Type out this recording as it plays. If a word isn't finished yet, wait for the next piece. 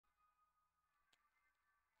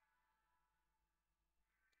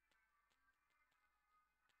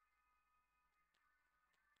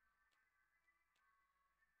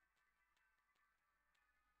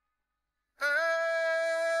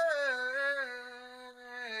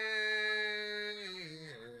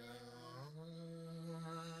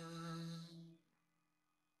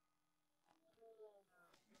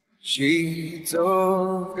Sheets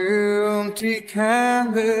of empty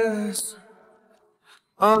canvas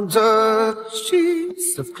under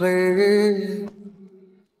sheets of clay.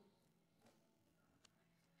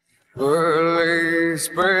 Her legs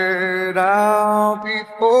spread out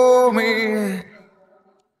before me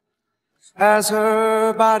as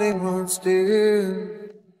her body went still.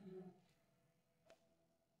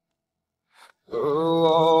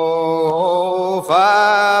 Oh,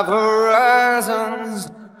 five horizons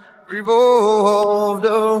revolved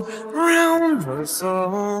around her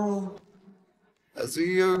soul as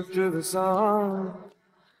the earth to the sun.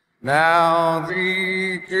 Now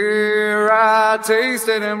the air I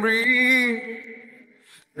tasted and breathed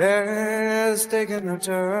has taken a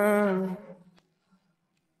turn.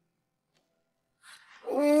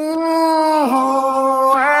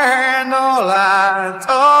 Oh, and all I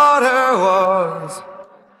taught her was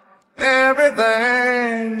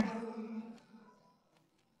everything.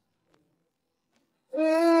 Oh,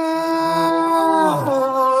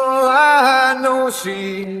 I know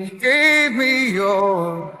she gave me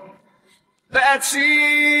all that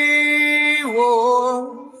she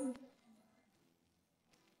wore,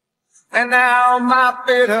 and now my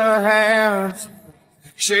bitter hands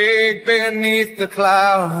shake beneath the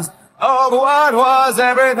clouds of what was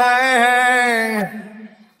everything.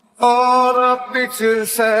 All the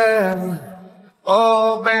pictures said,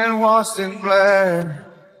 all been washed in blood,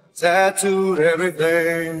 tattooed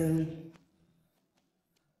everything.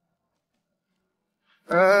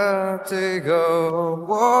 I'll take a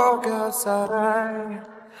walk outside.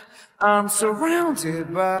 I'm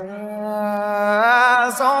surrounded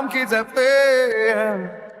by some kids that play.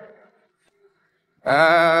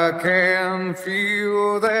 I can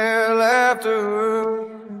feel their laughter,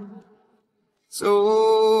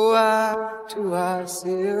 so I to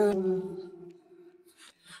myself.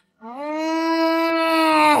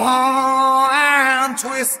 And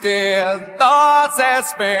twisted thoughts that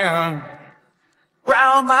spin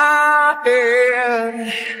round my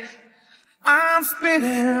head. I'm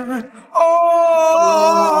spinning,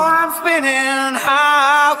 oh, I'm spinning.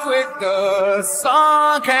 How quick the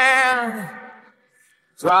sun can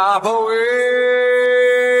drop away.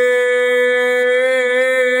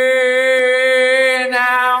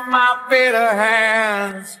 Now my bitter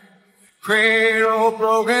hands cradle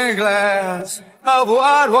broken glass of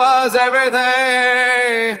what was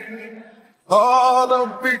everything. All the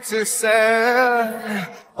pictures said,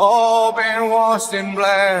 all been washed in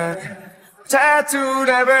black, tattooed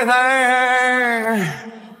everything.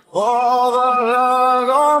 All the love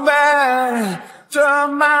gone bad,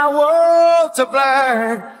 turned my world to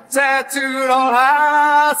black, tattooed all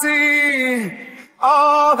I see,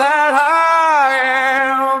 all that I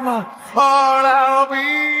am, all I'll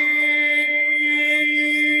be.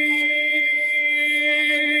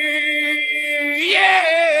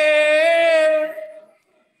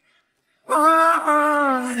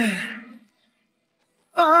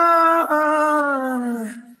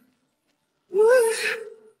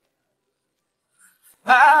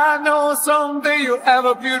 I know someday you'll have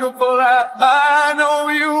a beautiful life. I know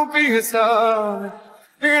you'll be a star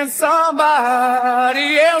in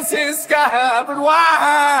somebody else's sky. But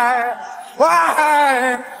why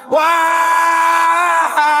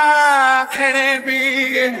can it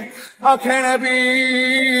be? How can it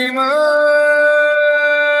be mine?